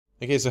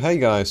Okay, so hey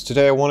guys,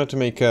 today I wanted to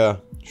make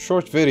a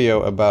short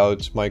video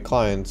about my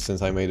client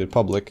since I made it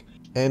public.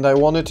 And I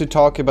wanted to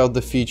talk about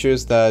the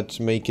features that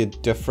make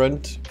it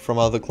different from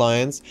other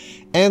clients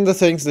and the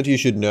things that you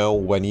should know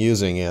when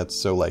using it.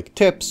 So like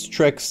tips,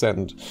 tricks,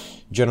 and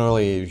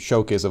generally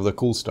showcase of the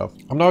cool stuff.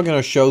 I'm not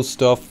gonna show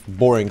stuff,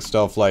 boring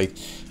stuff like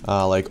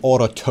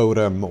auto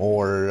totem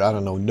or I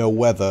don't know, no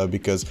weather,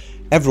 because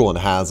everyone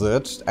has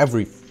it.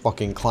 Every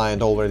fucking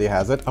client already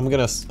has it. I'm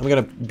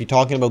gonna be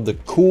talking about the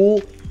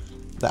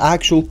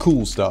actual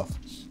cool stuff.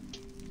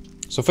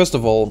 So first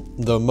of all,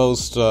 the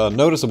most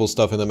noticeable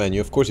stuff in the menu,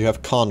 of course, you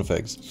have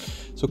configs.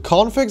 So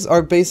configs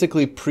are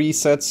basically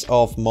presets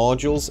of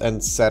modules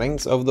and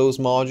settings of those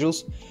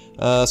modules.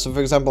 So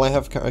for example, I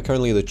have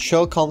currently the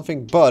chill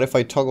config, but if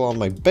I toggle on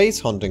my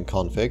base hunting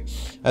config,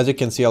 as you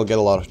can see, I'll get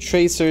a lot of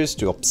tracers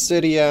to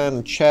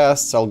obsidian,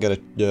 chests, I'll get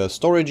a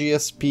storage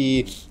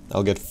ESP,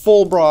 I'll get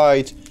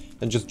Fulbright,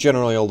 and just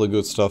generally all the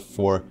good stuff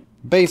for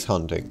base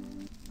hunting.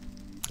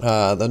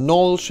 The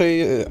null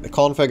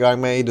config I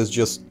made is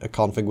just a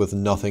config with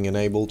nothing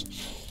enabled.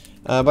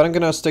 But I'm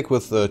gonna stick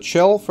with the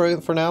chill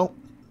for now.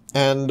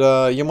 And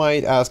you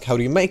might ask, how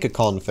do you make a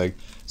config?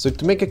 So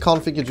to make a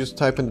config, you just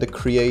type in the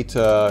create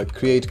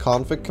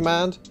config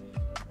command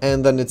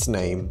and then its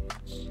name.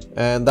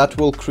 And that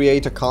will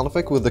create a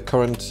config with the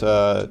current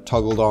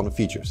toggled on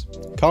features.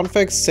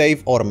 Configs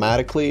save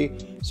automatically,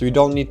 so you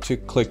don't need to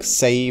click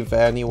save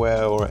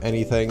anywhere or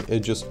anything,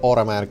 it just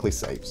automatically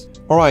saves.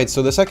 Alright,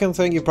 so the second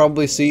thing you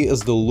probably see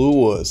is the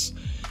luas.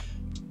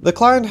 The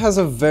client has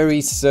a very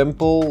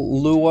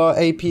simple lua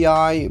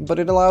API, but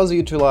it allows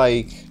you to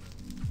like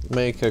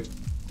make a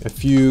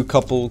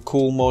couple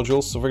cool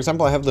modules. So for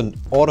example, I have the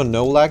auto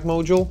no lag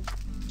module,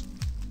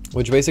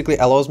 which basically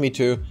allows me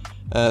to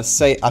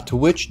say at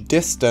which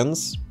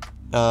distance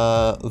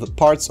the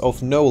parts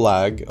of no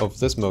lag of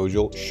this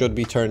module should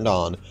be turned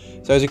on.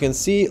 So as you can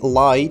see,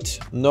 light,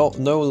 no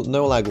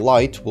lag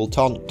light will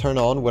turn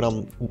on when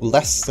I'm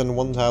less than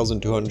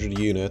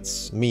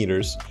 1200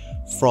 meters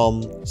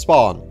from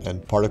spawn,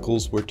 and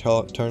particles will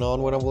turn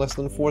on when I'm less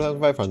than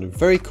 4500.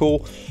 Very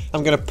cool.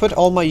 I'm gonna put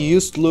all my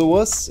used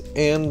luas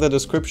in the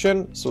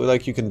description, so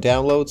like you can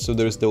download. So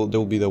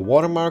there'll be the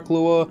watermark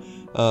lua,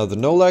 the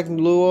no lag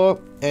lua,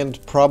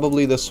 and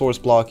probably the source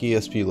block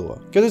ESP lua,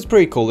 because it's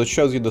pretty cool. It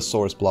shows you the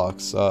source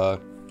blocks.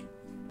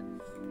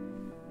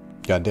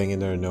 God dang it,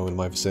 there are no in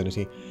my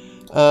vicinity.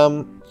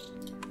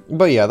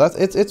 But yeah,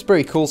 it's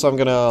pretty cool, so I'm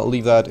gonna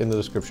leave that in the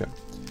description.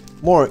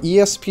 More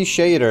ESP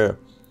Shader.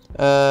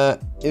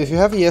 If you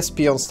have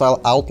ESP on style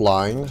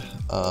outline,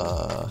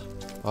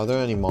 are there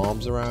any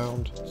mobs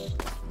around?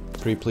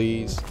 Pretty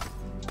please.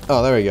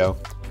 Oh, there we go.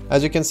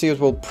 As you can see, it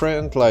will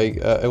print like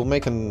it will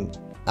make an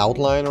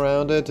outline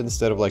around it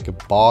instead of like a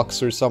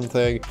box or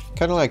something,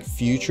 kind of like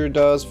Future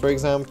does, for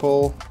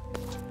example,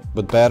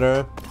 but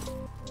better.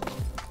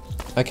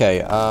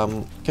 Okay,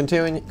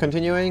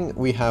 continuing,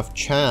 we have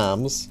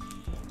chams,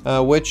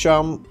 which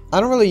I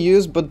don't really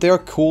use, but they're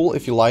cool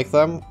if you like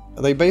them.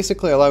 They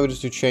basically allow you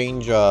to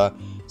change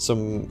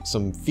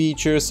some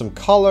features, some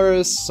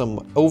colors,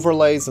 some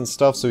overlays and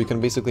stuff, so you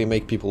can basically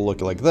make people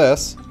look like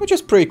this, which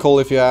is pretty cool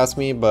if you ask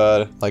me,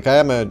 but like I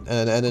am an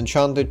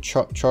enchanted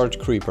charge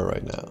creeper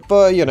right now.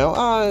 But you know,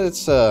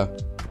 it's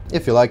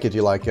if you like it,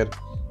 you like it.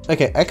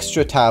 Okay,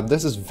 extra tab,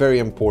 this is very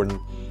important.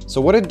 So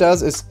what it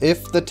does is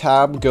if the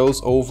tab goes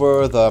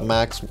over the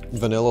max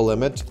vanilla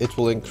limit, it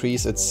will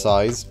increase its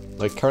size.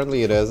 Like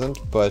currently it isn't,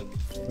 but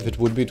if it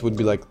would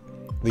be like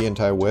the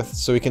entire width,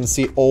 so you can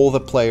see all the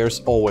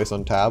players always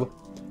on tab.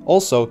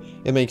 Also,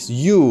 it makes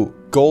you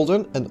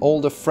golden and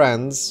all the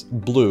friends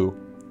blue.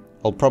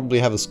 I'll probably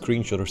have a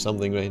screenshot or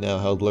something right now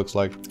how it looks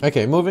like.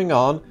 Okay, moving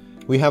on,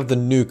 we have the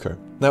nuker.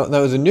 Now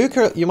the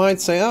nuker, you might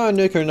say, oh,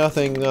 nuker,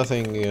 nothing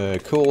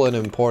cool and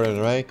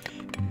important, right?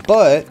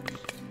 But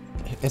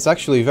it's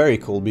actually very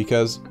cool,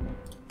 because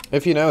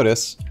if you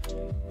notice,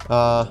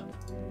 the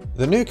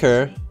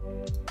nuker,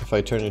 if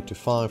I turn it to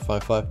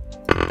 555,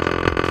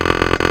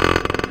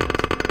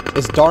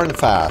 is darn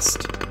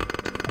fast.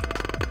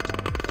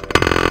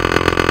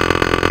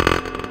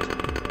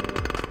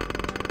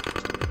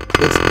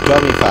 It's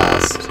dummy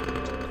fast.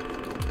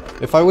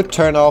 If I would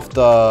turn off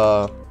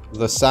the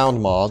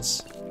sound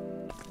mods,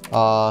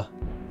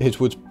 it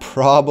would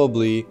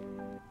probably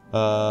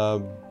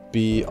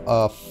be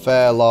a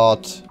fair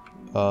lot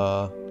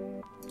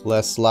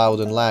less loud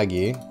and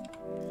laggy.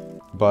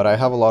 But I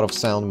have a lot of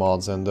sound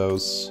mods, and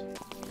those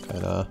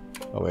kinda...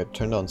 Oh wait,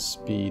 turned on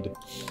speed.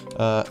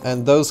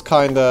 And those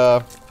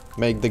kinda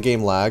make the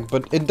game lag,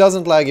 but it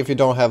doesn't lag if you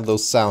don't have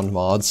those sound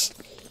mods,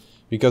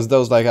 because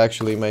those like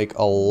actually make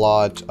a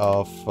lot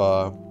of...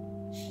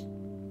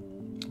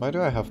 Why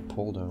do I have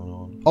pull down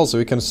on? Also,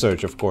 you can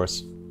search, of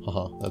course.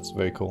 Haha, that's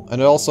very cool.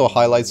 And it also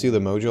highlights you the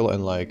module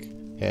and like,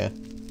 yeah,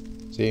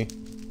 see?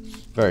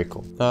 Very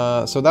cool.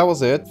 So that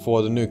was it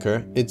for the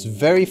nuker. It's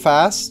very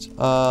fast,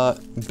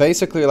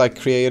 basically like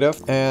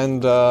creative,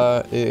 and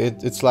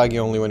it's laggy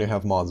only when you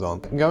have mods on.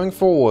 Going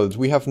forward,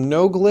 we have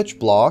no glitch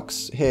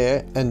blocks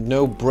here and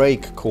no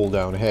break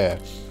cooldown here.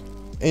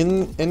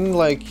 in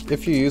like,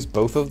 if you use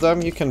both of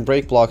them, you can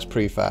break blocks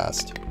pretty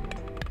fast.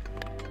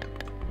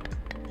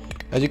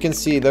 As you can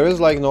see, there is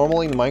like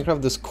normally in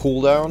Minecraft this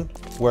cooldown,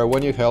 where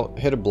when you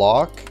hit a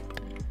block,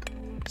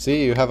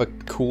 see, you have a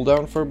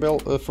cooldown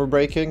for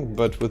breaking,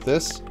 but with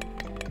this,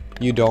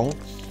 you don't.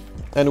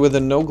 And with the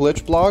no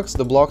glitch blocks,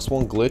 the blocks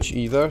won't glitch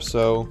either,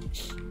 so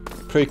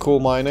pretty cool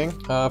mining.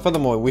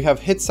 Furthermore, we have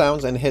hit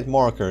sounds and hit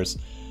markers.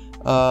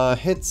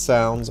 Hit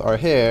sounds are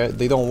here.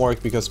 They don't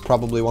work because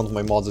probably one of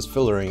my mods is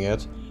filtering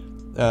it.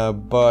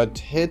 But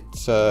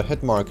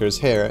hit markers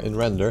here in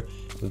render,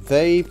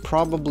 they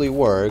probably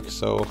work,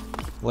 so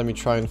let me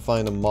try and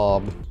find a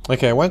mob.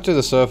 Okay, I went to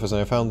the surface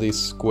and I found these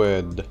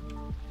squid.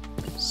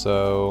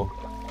 So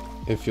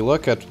if you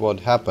look at what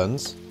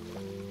happens,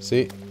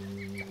 see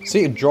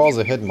it draws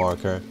a hit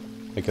marker,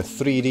 like a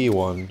 3D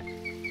one.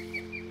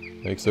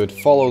 Like, so it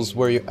follows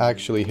where you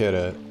actually hit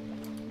it.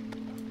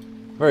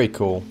 Very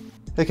cool.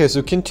 Okay,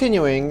 so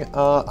continuing,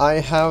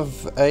 I have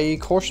a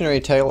cautionary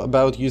tale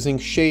about using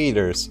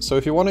shaders. So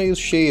if you want to use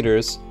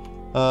shaders,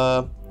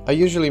 I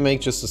usually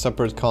make just a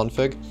separate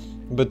config,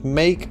 but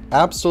make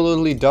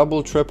absolutely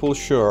double triple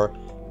sure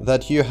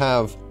that you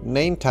have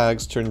name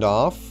tags turned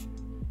off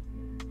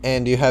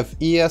and you have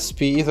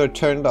ESP either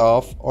turned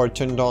off or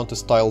turned on to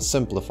style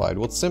simplified.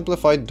 What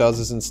simplified does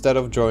is instead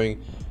of drawing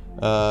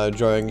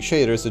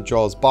shaders, it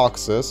draws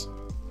boxes.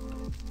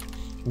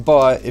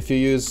 But if you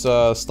use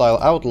style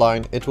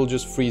outline, it will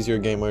just freeze your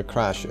game or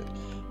crash it.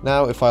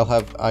 Now, if I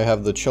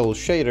have the chill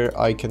shader,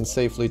 I can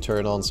safely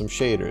turn on some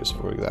shaders.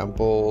 For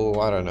example,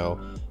 I don't know,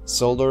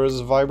 Sildur's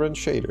vibrant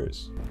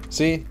shaders.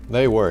 See,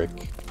 they work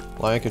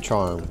like a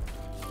charm.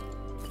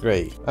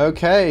 Great.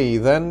 Okay,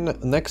 then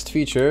next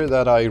feature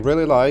that I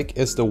really like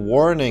is the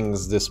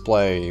warnings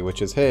display,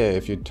 which is here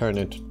if you turn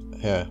it.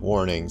 Yeah,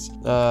 warnings.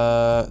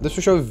 This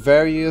will show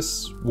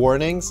various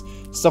warnings.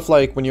 Stuff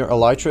like when your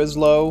elytra is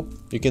low,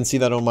 you can see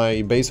that on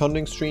my base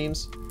hunting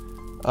streams.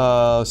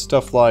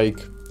 Stuff like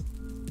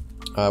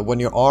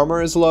when your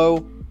armor is low,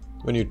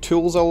 when your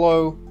tools are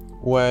low,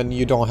 when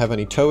you don't have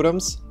any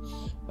totems.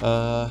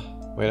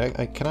 Wait,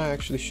 can I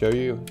actually show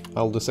you?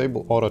 I'll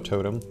disable auto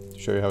totem to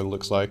show you how it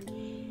looks like.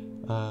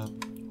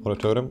 Auto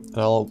totem, and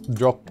I'll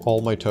drop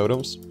all my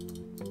totems.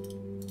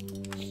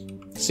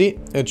 See,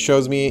 it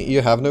shows me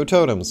you have no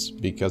totems,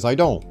 because I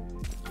don't.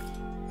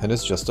 And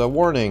it's just a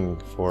warning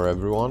for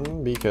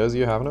everyone, because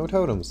you have no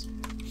totems.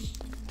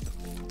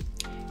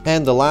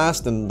 And the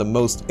last and the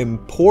most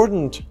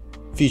important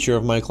feature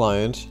of my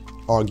client,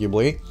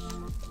 arguably,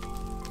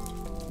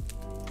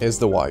 is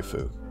the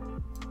waifu.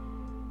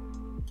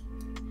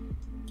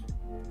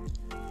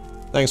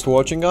 Thanks for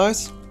watching,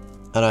 guys,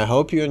 and I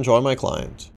hope you enjoy my client.